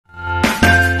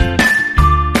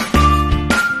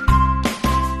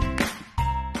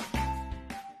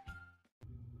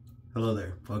Hello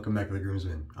there, welcome back to the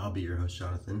Groomsman. I'll be your host,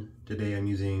 Jonathan. Today I'm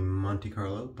using Monte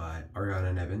Carlo by Ariana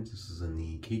and Evans. This is in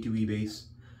the K2E base,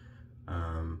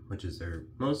 which is their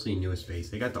mostly newest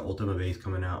base. They got the Ultima base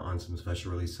coming out on some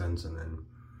special release scents, and then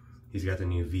he's got the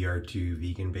new VR2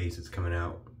 vegan base that's coming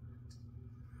out.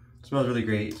 It smells really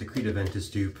great. It's a Creed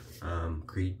Aventus dupe.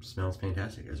 Creed smells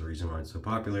fantastic. There's a reason why it's so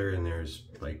popular, and there's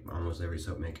like almost every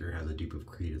soap maker has a dupe of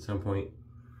Creed at some point.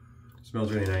 It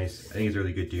smells really nice. I think it's a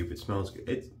really good dupe. It smells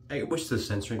good. I wish the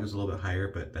scent strength was a little bit higher,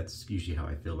 but that's usually how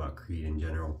I feel about Creed in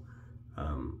general.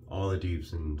 All the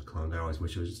dupes and clones, I always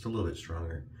wish it was just a little bit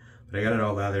stronger. But I got it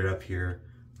all lathered up here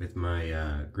with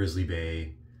my Grizzly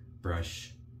Bay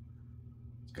brush.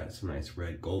 It's got some nice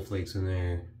red gold flakes in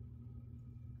there.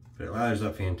 But it lathers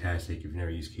up fantastic. If you've never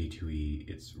used K2E,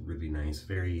 it's really nice.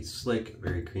 Very slick,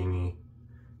 very creamy,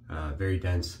 very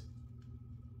dense.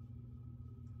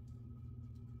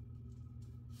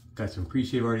 Got some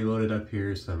pre-shave already loaded up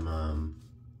here, some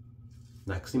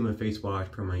Noxzema face wash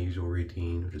per my usual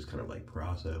routine, which is kind of like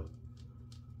Parasso.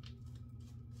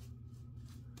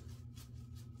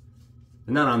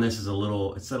 The nut on this is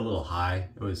it's set a little high.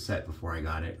 It was set before I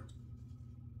got it.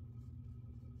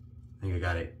 I think I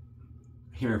got it,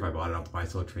 I can't remember if I bought it off the Buy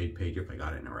Sell Trade page or if I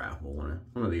got it in a raffle, one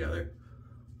or the other.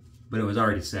 But it was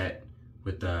already set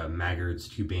with the maggards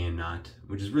 2-band knot,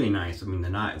 which is really nice. I mean, the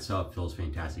knot itself feels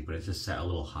fantastic, but it's just set a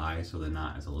little high, so the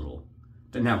knot is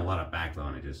doesn't have a lot of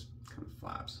backbone, it just kind of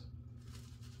flaps.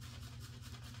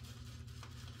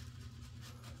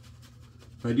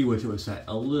 But I do wish it was set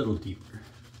a little deeper.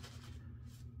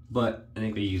 But I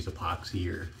think they used epoxy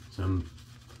or some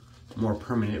more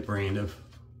permanent brand of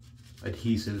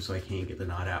adhesive, so I can't get the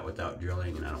knot out without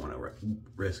drilling, and I don't want to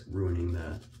risk ruining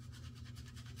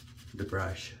the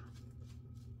brush.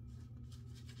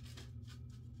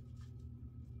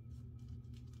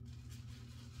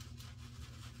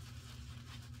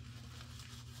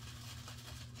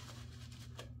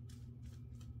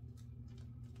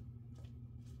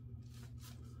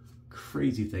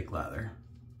 Crazy thick lather.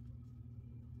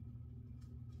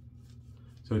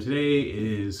 So today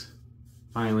is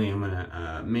finally, I'm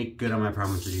gonna make good on my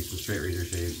promise to do some straight razor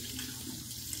shaves.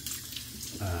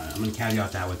 I'm gonna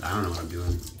caveat that with I don't know what I'm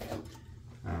doing.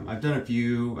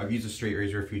 I've used a straight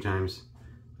razor a few times.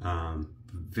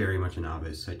 Very much a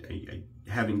novice. I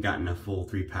haven't gotten a full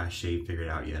 3-pass shave figured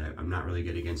out yet. I'm not really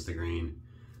good against the grain.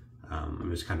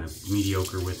 I'm just kind of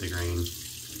mediocre with the grain.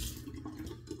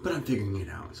 But I'm figuring it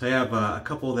out. So I have a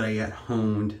couple that I got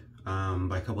honed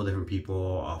by a couple different people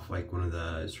off like one of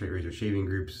the straight razor shaving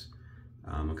groups.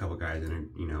 A couple guys that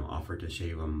offered to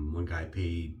shave them. One guy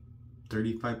paid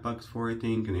 35 bucks for it, I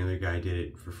think, and the other guy did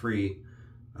it for free.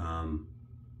 It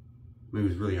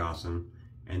was really awesome.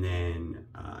 And then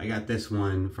I got this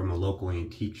one from a local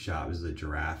antique shop. This is a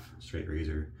Giraffe straight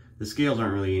razor. The scales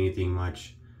aren't really anything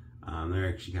much. They're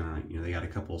actually kind of like, they got a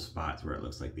couple of spots where it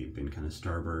looks like they've been kind of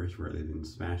starburst, where they've been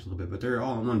smashed a little bit, but they're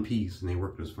all in one piece and they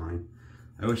worked just fine.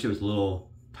 I wish it was a little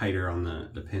tighter on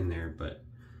the pin there, but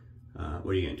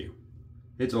what are you gonna do?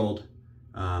 It's old,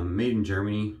 made in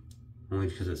Germany, only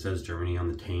because it says Germany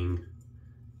on the tang,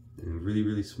 and really,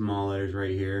 really small letters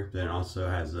right here. Then it also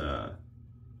has a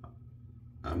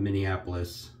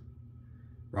Minneapolis,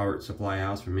 Robert Supply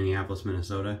House from Minneapolis,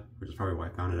 Minnesota, which is probably why I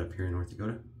found it up here in North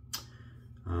Dakota.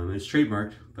 It's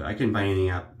trademarked, but I couldn't find anything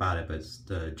about it, but it's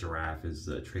the Giraffe is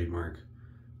the trademark,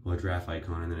 well, giraffe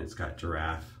icon, and then it's got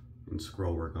giraffe and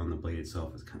scroll work on the blade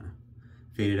itself. It's kind of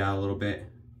faded out a little bit.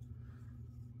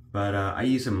 But I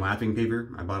used some lapping paper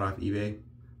I bought off eBay,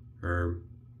 or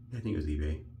I think it was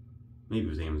eBay, maybe it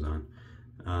was Amazon,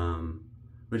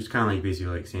 which is kind of like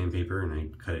basically like sandpaper, and I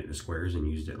cut it into squares and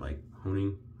used it like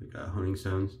honing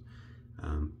stones.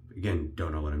 Again,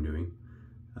 don't know what I'm doing.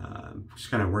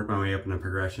 Just kind of worked my way up in the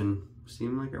progression.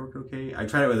 Seemed like it worked okay. I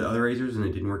tried it with other razors and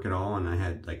it didn't work at all. And I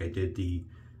had I did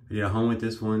a home with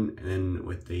this one, and then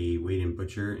with the Weight and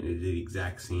Butcher, and it did the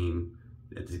exact same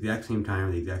at the exact same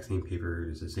time, the exact same paper,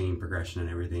 it's the same progression and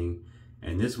everything.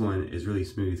 And this one is really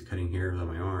smooth, cutting hairs on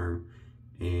my arm,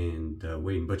 and the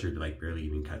Weight and Butcher like barely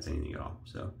even cuts anything at all.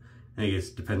 So I think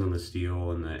it depends on the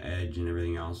steel and the edge and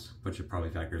everything else. Butcher probably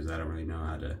factors that. I don't really know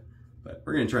how to, but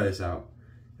we're gonna try this out.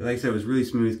 Like I said, it was really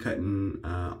smooth cutting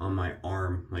on my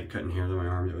arm, like cutting hairs on my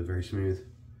arm. It was very smooth.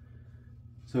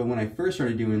 So when I first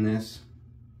started doing this,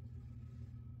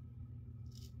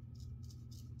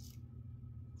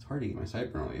 it's hard to get my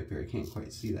sideburn all the way up here. I can't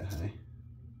quite see that high.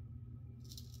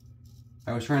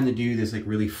 I was trying to do this like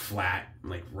really flat,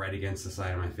 like right against the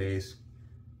side of my face,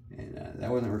 and that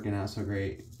wasn't working out so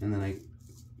great. And then I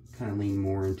kind of leaned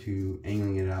more into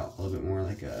angling it out a little bit more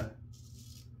like a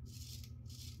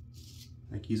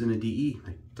like using a DE,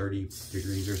 like 30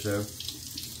 degrees or so.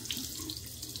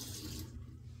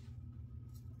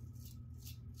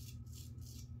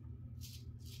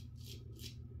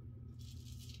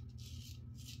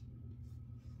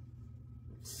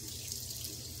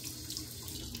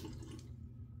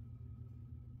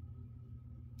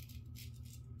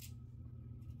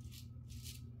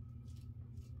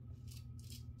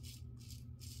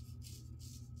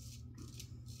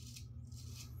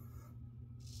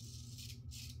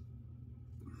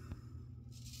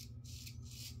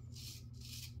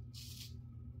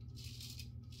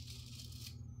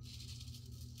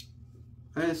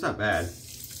 I mean, it's not bad.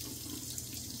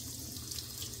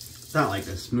 It's not like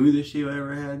the smoothest shave I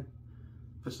ever had,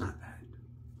 but it's not bad.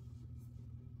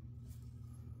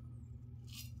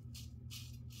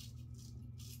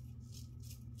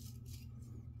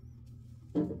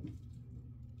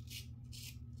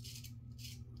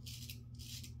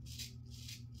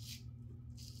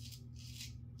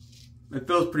 It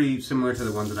feels pretty similar to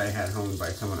the ones that I had honed by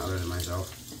someone other than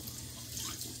myself.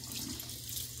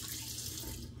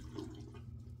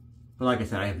 But like I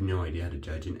said, I have no idea how to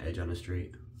judge an edge on a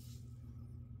straight.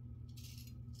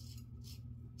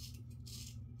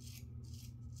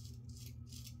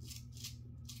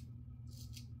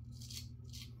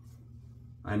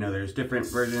 I know there's different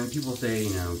versions. People say,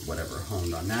 you know, whatever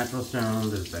honed on natural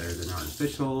stones is better than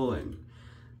artificial, and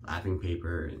laughing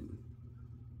paper and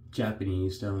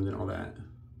Japanese stones and all that.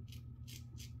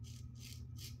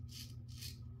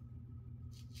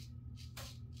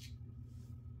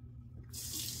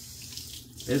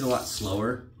 It is a lot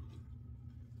slower.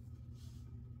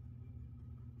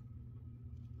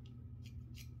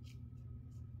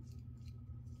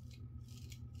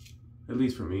 At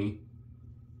least for me.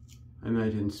 I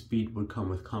imagine speed would come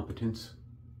with competence.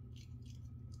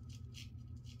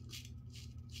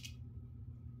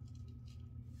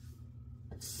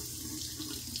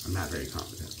 I'm not very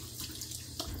competent.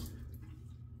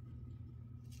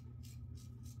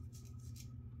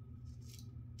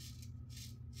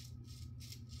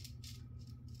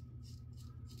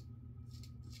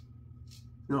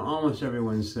 Now, almost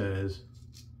everyone says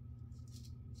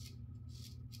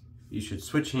you should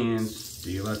switch hands,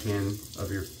 do your left hand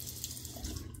of your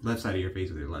left side of your face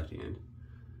with your left hand.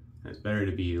 And it's better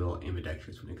to be a little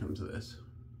ambidextrous when it comes to this.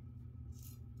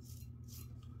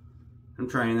 I'm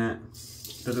trying that.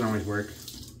 Doesn't always work,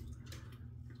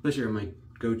 especially in my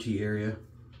goatee area.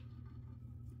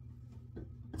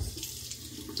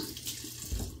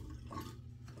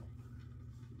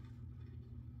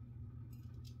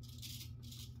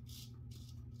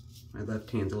 My left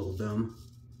hand's a little dumb.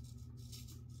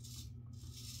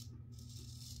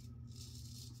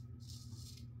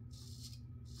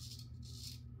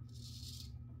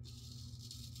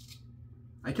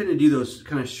 I tend to do those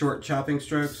kind of short chopping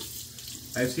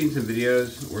strokes. I've seen some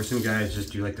videos where some guys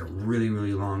just do like the really,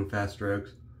 really long, fast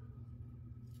strokes.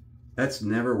 That's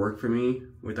never worked for me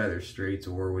with either straights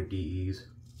or with DEs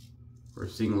or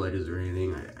single edges or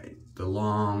anything. The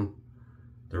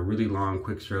really long,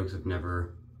 quick strokes have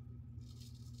never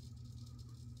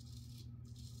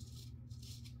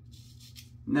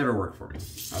worked for me.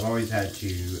 I've always had to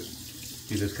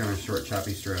do this kind of short,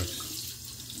 choppy strokes.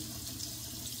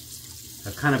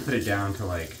 I've kind of put it down to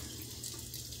like,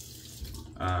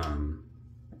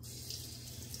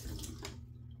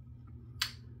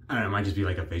 I don't know, it might just be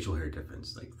like a facial hair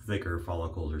difference, like thicker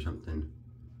follicles or something.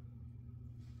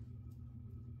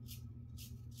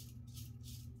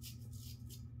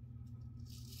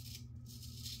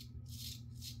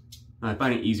 I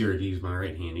find it easier to use my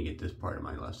right hand to get this part of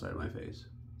my left side of my face.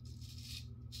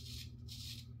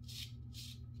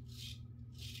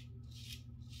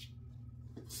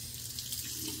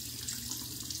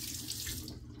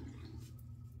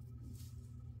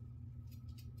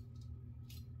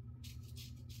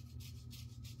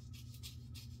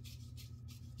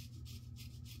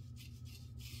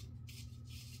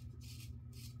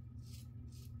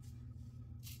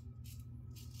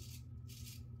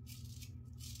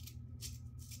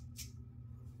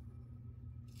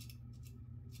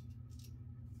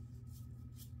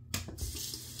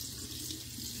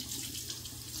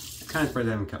 Kind of surprised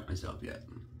I haven't cut myself yet.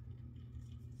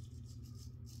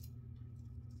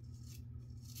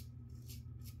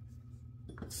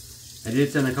 I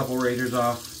did send a couple razors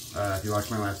off. If you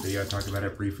watched my last video, I talked about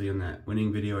it briefly in that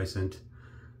winning video. I sent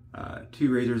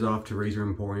 2 razors off to Razor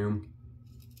Emporium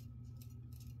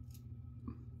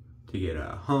to get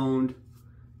honed,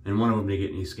 and one of them to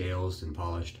get new scales and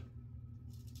polished.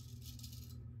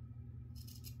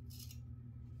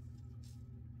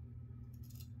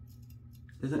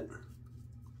 Is it?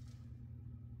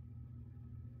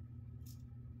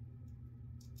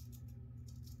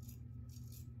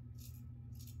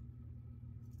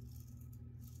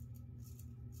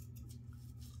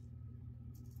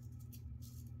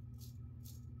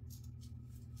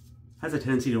 has a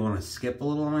tendency to want to skip a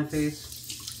little on my face.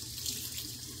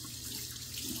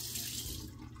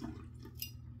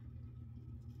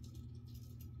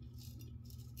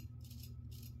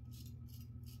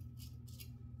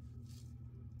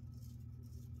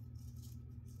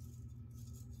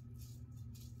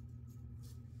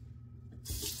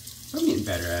 I'm getting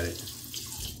better at it.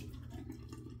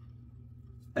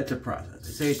 It's a process.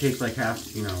 I say it takes like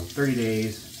 30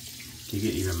 days to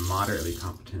get even moderately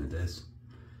competent at this.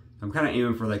 I'm kind of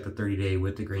aiming for like the 30-day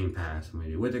with the grain pass. I'm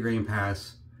gonna do with the grain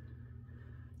pass.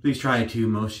 At least try to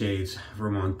most shades for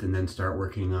a month, and then start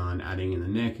working on adding in the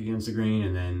neck against the grain,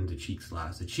 and then the cheeks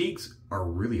last. The cheeks are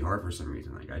really hard for some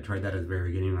reason. Like I tried that at the very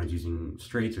beginning when I was using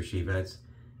straights or shavettes,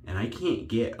 and I can't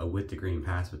get a with the grain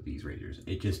pass with these razors.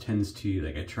 It just tends to,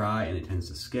 like I try and it tends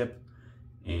to skip,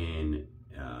 and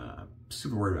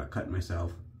super worried about cutting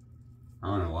myself. I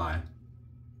don't know why.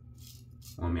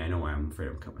 Well, I mean, I know why I'm afraid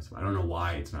of cutting myself. I don't know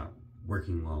why it's not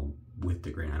working well with the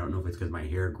grain. I don't know if it's because my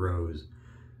hair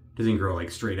doesn't grow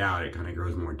like straight out. It kind of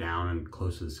grows more down and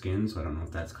close to the skin. So I don't know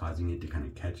if that's causing it to kind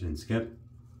of catch and skip.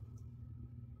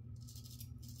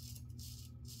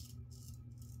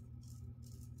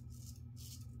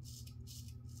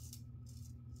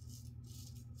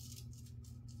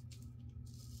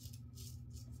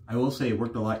 I will say it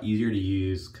worked a lot easier to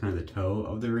use kind of the toe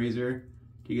of the razor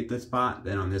to get this spot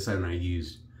than on this side when I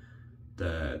used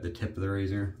the tip of the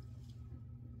razor.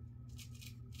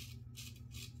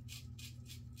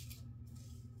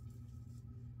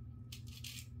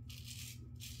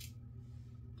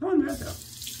 Not bad though.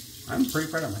 I'm pretty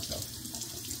proud of myself.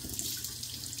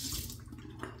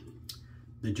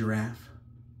 The Giraffe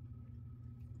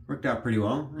worked out pretty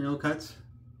well. No cuts,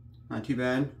 not too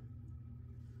bad.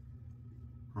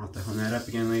 I'll have to hone that up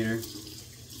again later.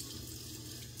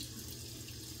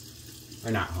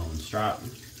 Or not hone, strap.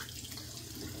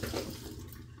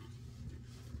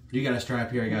 You got a strap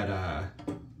here. I got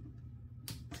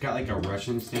it's got like a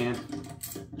Russian stamp.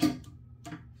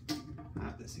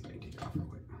 This thing I can take off real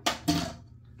quick.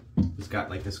 It's got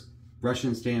like this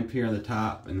Russian stamp here on the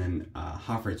top, and then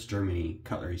Hoffert's Germany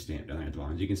cutlery stamp down there at the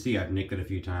bottom. As you can see, I've nicked it a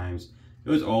few times. It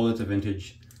was old. It's a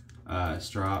vintage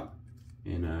strap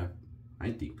in I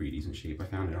think pretty decent shape. I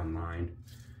found it online.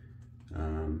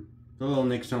 The little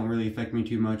nicks don't really affect me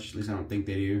too much. At least I don't think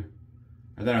they do.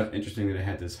 I thought it was interesting that it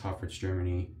had this Hoffert's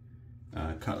Germany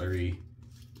cutlery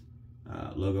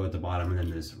logo at the bottom, and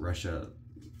then this Russia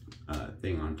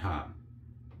thing on top.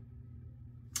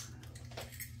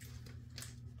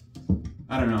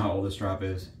 I don't know how old this strap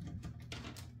is.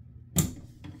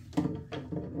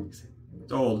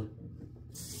 It's old.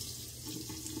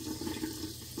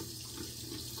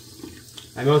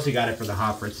 I mostly got it for the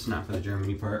Hofferts, not for the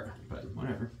Germany part, but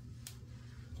whatever.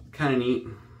 Kind of neat.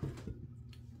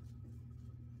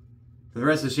 For the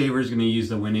rest of the shaver is going to use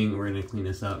the winning. We're going to clean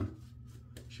this up.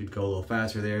 Should go a little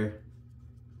faster there.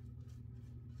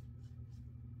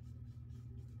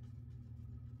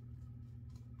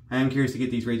 I am curious to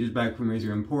get these razors back from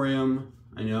Razor Emporium.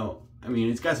 I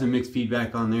mean, it's got some mixed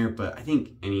feedback on there, but I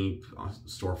think any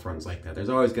storefronts like that, there's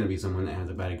always going to be someone that has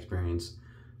a bad experience,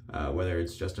 whether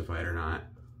it's justified or not.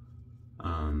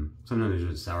 Sometimes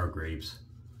there's just sour grapes.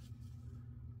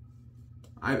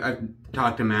 I've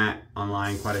talked to Matt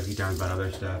online quite a few times about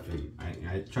other stuff, and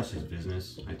I trust his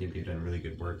business. I think they've done really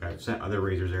good work. I've sent other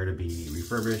razors there to be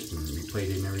refurbished and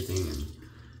replated and everything, and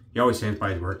he always stands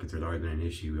by his work. If there's always been an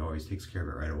issue, he always takes care of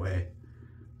it right away.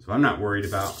 So I'm not worried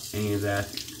about any of that.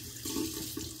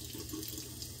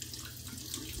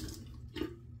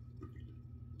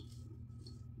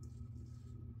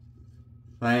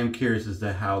 But I am curious as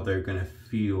to how they're gonna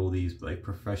feel these like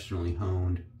professionally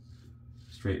honed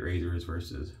straight razors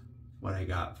versus what I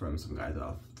got from some guys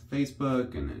off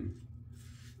Facebook, and then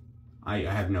I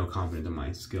have no confidence in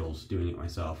my skills doing it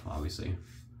myself, obviously.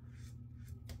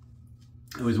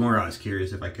 It was more I was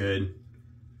curious if I could.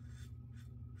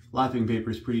 Laughing paper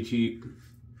is pretty cheap.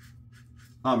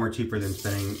 A lot more cheaper than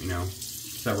spending, you know,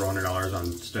 several $100s on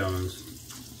stones.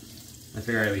 I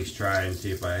figure I'd at least try and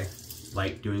see if I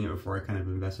like doing it before I kind of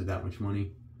invested that much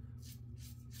money.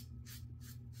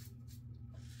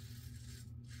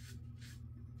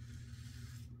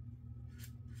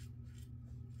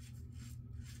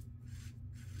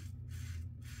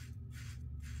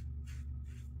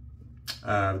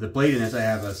 The blade in this, I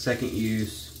have a second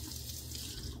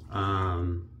use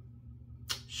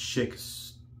schick.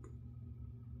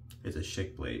 It's a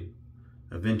schick blade,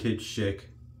 a vintage schick.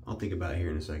 I'll think about it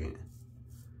here in a second.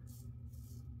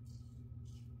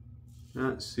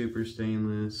 Not super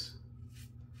stainless.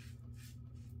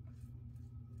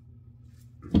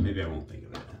 Maybe I won't think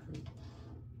of it.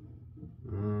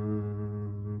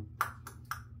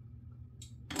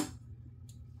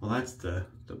 that's the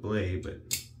blade, but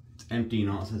it's empty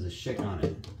and all it says is schick on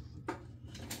it.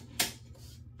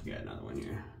 Got another one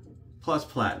here. Plus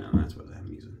platinum, that's what I'm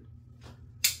using.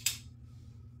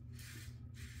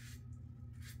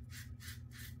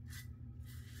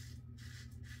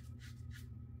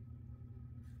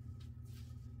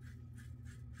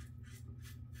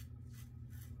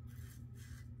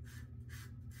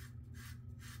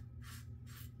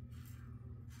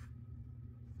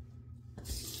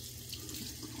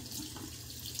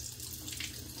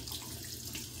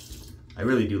 I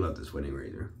really do love this wedding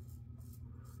razor.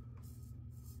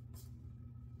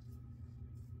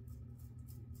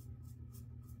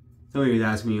 Somebody was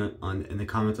asking me in the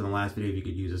comments on the last video if you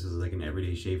could use this as like an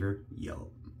everyday shaver. Yup.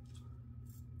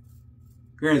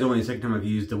 Granted, it's only the second time I've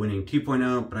used the Winning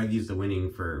 2.0, but I've used the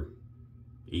Winning for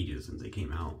ages since they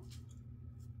came out.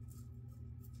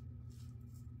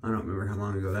 I don't remember how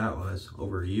long ago that was.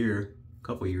 Over a year. A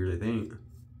couple years, I think.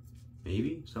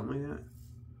 Maybe? Something like that.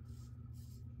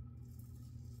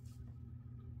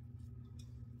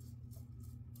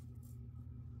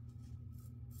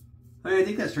 I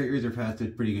think that straight razor path did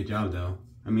a pretty good job though.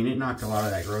 I mean, it knocked a lot of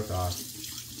that growth off.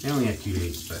 I only had 2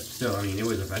 days, but still, I mean, it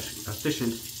was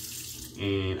efficient.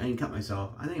 And I didn't cut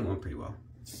myself. I think it went pretty well.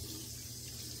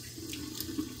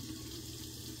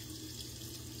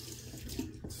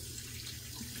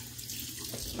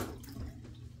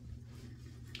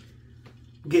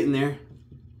 Getting there.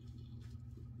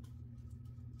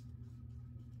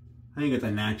 I think it's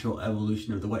a natural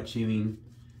evolution of the wet shaving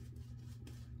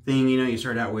thing. You know, you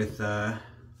start out with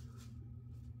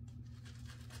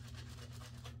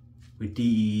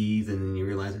DEs, and then you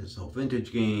realize it's a whole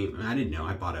vintage game. I didn't know.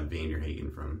 I bought a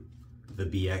Vanderhagen from the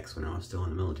BX when I was still in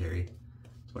the military.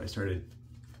 That's what I started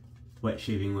wet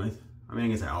shaving with. I mean, I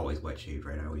guess I always wet shaved,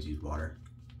 right? I always used water.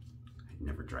 I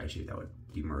never dry shaved. That would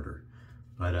be murder.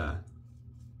 But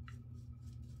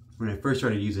when I first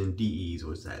started using DEs,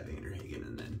 was that Vanderhagen,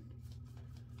 and then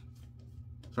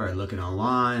started looking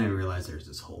online and realized there's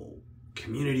this whole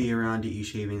community around DE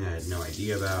shaving that I had no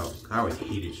idea about. I always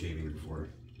hated shaving before.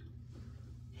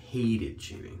 Hated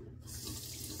shaving.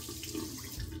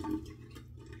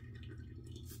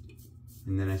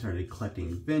 And then I started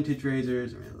collecting vintage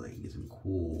razors. I mean, like, get some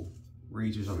cool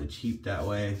razors on the cheap that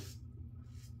way.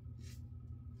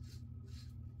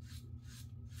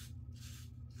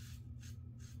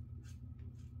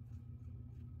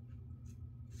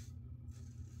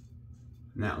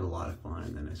 And that was a lot of fun.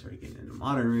 And then I started getting into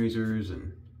modern razors,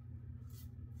 and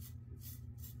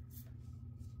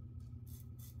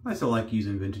I still like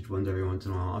using vintage ones every once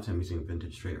in a while. Often I'm using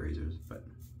vintage straight razors, but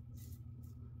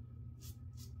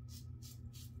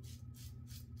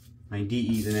my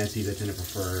DEs and SEs, I tend to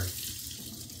prefer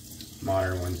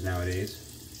modern ones nowadays.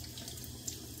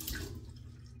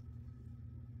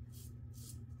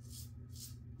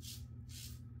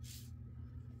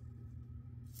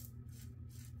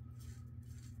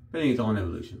 I think it's all an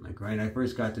evolution. Like, right, I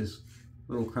first got this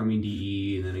little crummy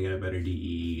DE, and then I got a better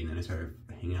DE, and then I started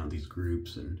hanging out with these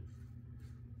groups, and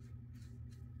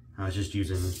I was just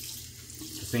using the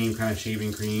same kind of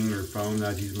shaving cream or foam that I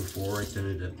was using before. I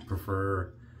tended to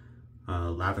prefer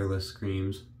latherless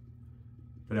creams,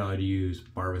 but I would use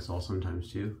Barbasol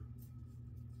sometimes too.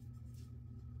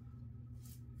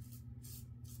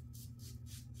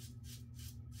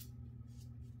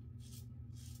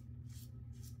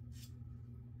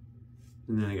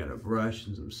 And then I got a brush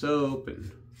and some soap,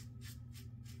 and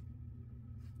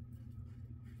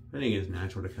I think it's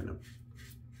natural to kind of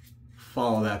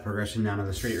follow that progression down to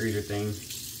the straight razor thing.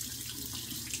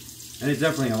 And it's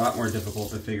definitely a lot more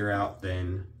difficult to figure out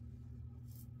than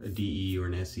a DE or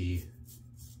an SE.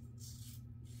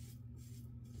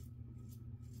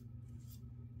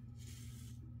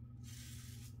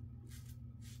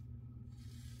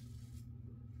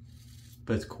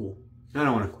 But it's cool. I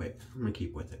don't want to quit. I'm going to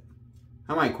keep with it.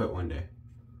 I might quit one day.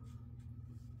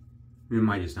 It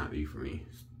might just not be for me.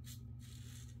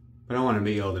 But I want to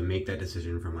be able to make that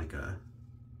decision from like a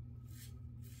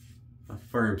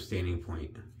firm standing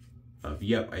point of,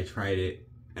 yep, I tried it,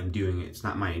 I'm doing it. It's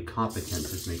not my incompetence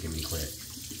that's making me quit.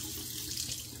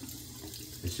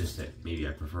 It's just that maybe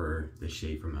I prefer the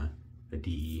shave from a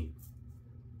DE.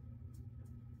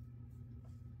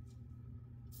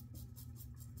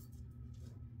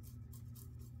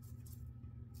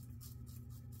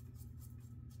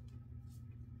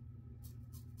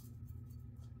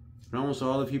 And almost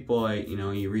all the people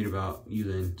you read about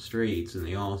using straights, and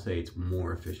they all say it's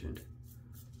more efficient.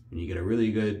 And you get a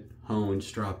really good honed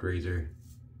stropped razor.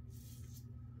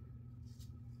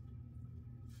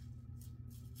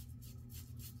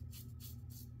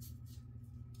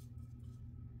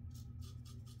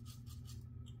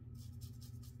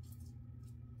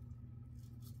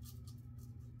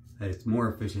 that it's more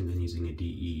efficient than using a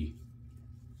DE.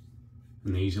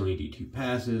 And they usually do 2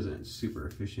 passes, and it's super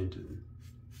efficient and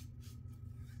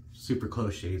super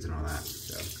close shades and all that.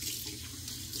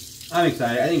 So I'm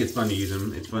excited. I think it's fun to use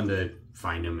them. It's fun to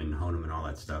find them and hone them and all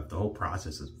that stuff. The whole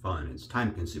process is fun. It's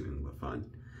time consuming but fun.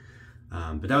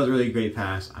 But that was a really great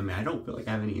pass. I mean, I don't feel like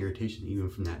I have any irritation even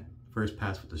from that first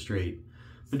pass with the straight.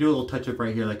 I'll do a little touch up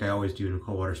right here like I always do in a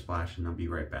cold water splash, and I'll be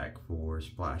right back for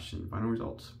splash and final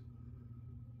results.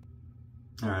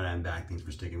 All right, I'm back. Thanks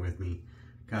for sticking with me.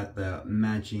 Got the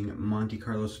matching Monte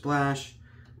Carlo splash.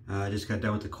 Just got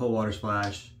done with the cold water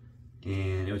splash,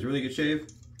 and it was a really good shave.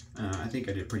 I think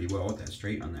I did pretty well with that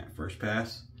straight on that first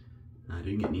pass. I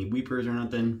didn't get any weepers or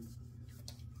nothing.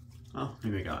 Oh,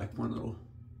 maybe I got like one little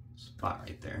spot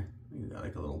right there. Maybe I got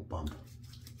like a little bump.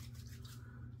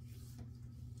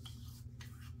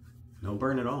 No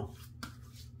burn at all.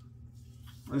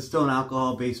 It's still an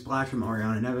alcohol-based splash from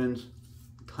Ariana and Evans.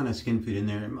 Ton of skin food in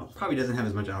there. It probably doesn't have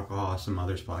as much alcohol as some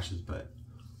other splashes, but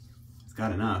it's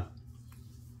got enough.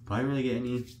 But I didn't really get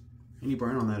any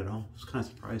burn on that at all. I was kind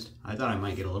of surprised. I thought I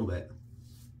might get a little bit.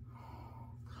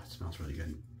 Oh, it smells really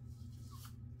good.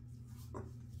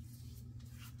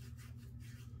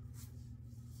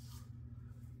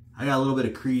 I got a little bit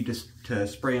of Creed to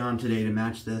spray on today to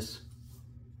match this.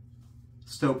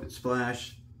 Soap and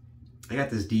splash. I got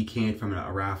this decant from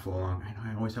a raffle. I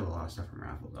know I always have a lot of stuff from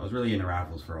raffles. I was really into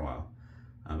raffles for a while.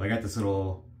 I got this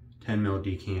little 10 ml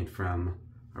decant from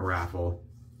a raffle.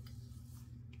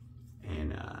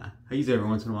 And I use it every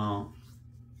once in a while.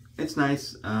 It's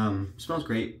nice. Smells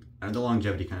great. The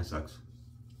longevity kind of sucks.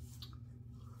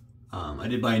 I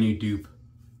did buy a new dupe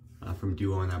from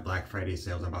Duo on that Black Friday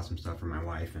sales. I bought some stuff for my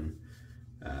wife and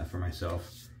for myself.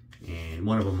 And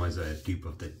one of them was a dupe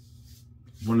of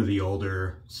one of the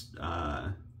older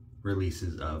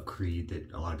releases of Creed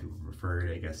that a lot of people preferred.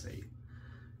 I guess they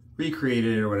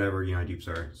recreated it or whatever, you know how dupes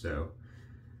are. So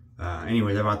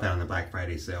anyways, I bought that on the Black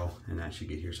Friday sale, and that should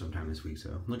get here sometime this week. So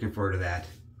I'm looking forward to that.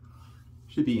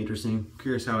 Should be interesting.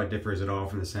 Curious how it differs at all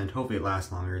from the scent. Hopefully it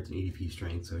lasts longer. It's an EDP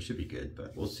strength, so it should be good,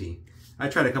 but we'll see. I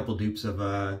tried a couple dupes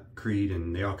of Creed,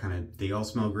 and they all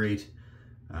smell great,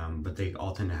 but they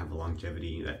all tend to have a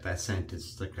longevity. That scent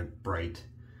is like a bright,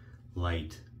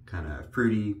 light, kind of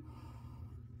fruity.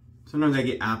 Sometimes I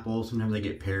get apple, sometimes I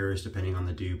get pears, depending on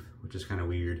the dupe, which is kind of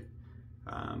weird.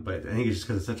 But I think it's just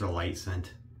because it's such a light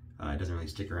scent. It doesn't really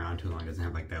stick around too long. It doesn't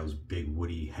have like those big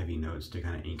woody, heavy notes to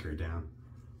kind of anchor it down.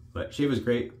 But shave was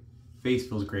great. Face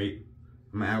feels great.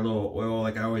 I'm gonna add a little oil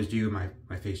like I always do. My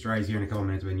face dries here in a couple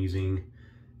minutes. I've been using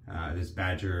this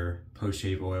Badger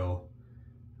post-shave oil.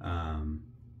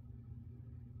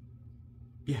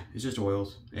 Yeah, it's just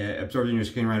oils. It absorbs in your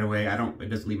skin right away. It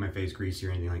doesn't leave my face greasy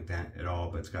or anything like that at all,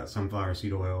 but it's got sunflower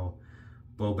seed oil,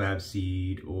 baobab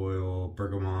seed oil,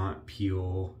 bergamot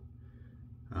peel,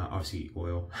 obviously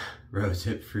oil,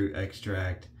 rosehip fruit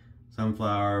extract,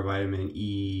 sunflower, vitamin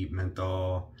E,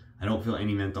 menthol. I don't feel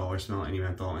any menthol or smell any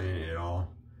menthol in it at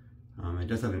all. It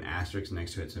does have an asterisk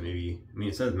next to it, so maybe, I mean,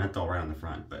 it says menthol right on the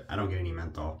front, but I don't get any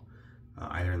menthol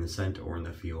either in the scent or in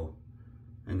the feel.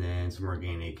 And then some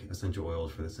organic essential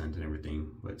oils for the scent and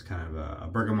everything. But it's kind of a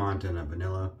bergamot and a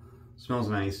vanilla. Smells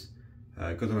nice.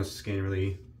 It goes on my skin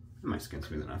really. My skin's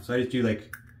smooth enough. So I just do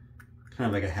like kind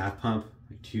of like a half pump,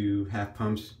 like 2 half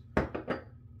pumps. I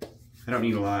don't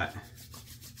need a lot.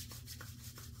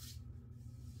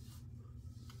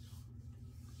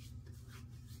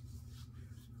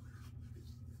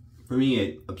 For me,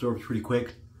 it absorbs pretty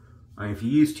quick. I mean, if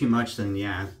you use too much, then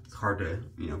yeah, it's hard to,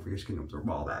 you know, for your skin to absorb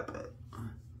all that, but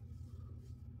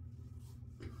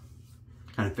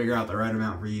kind of figure out the right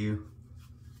amount for you.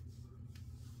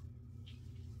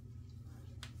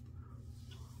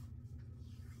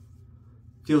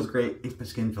 Feels great. My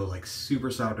skin feels like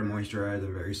super soft and moisturized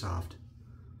and very soft.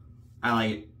 I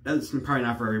like it. That's probably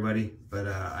not for everybody, but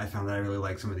I found that I really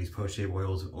like some of these post-shave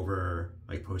oils over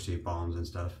like post-shave balms and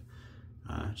stuff.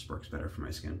 It just works better for my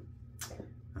skin.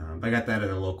 But I got that at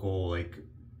a local like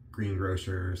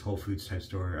greengrocers, Whole Foods type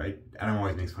store. Adam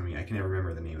always makes fun of me. I can never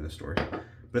remember the name of the store,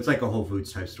 but it's like a Whole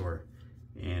Foods type store.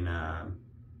 And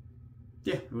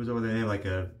yeah, it was over there. They have like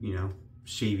a, you know,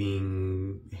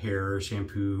 shaving, hair,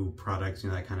 shampoo products, you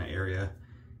know, that kind of area.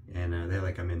 And they had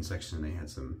like a men's section. They had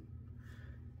some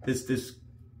this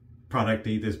product.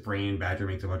 This brand Badger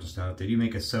makes a bunch of stuff. They do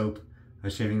make a soap, a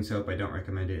shaving soap. I don't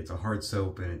recommend it. It's a hard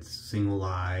soap and it's single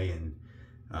lye, and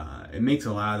it makes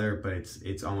a lather, but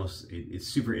it's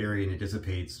super airy and it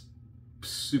dissipates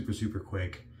super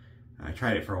quick. I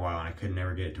tried it for a while and I could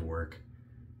never get it to work.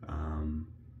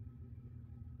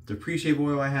 The pre-shave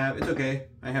oil I have, it's okay.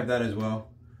 I have that as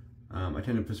well. I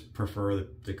tend to prefer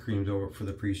the creams over for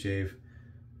the pre-shave,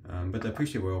 but the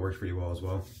pre-shave oil works pretty well as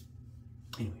well.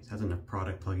 Anyways, that's enough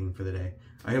product plugging for the day.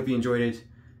 I hope you enjoyed it.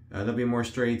 There'll be more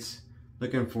straights.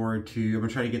 Looking forward to, I'm gonna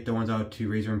try to get the ones out to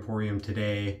Razor Emporium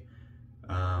today,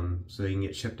 so they can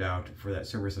get shipped out for that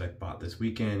service that I bought this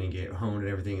weekend and get honed and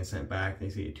everything and sent back. They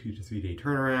say a 2 to 3 day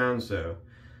turnaround, so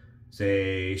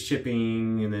say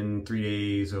shipping and then 3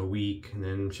 days, a week, and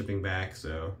then shipping back.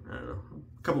 So I don't know,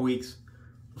 a couple weeks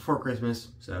before Christmas.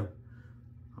 So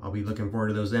I'll be looking forward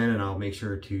to those then, and I'll make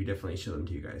sure to definitely show them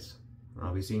to you guys.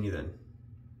 I'll be seeing you then.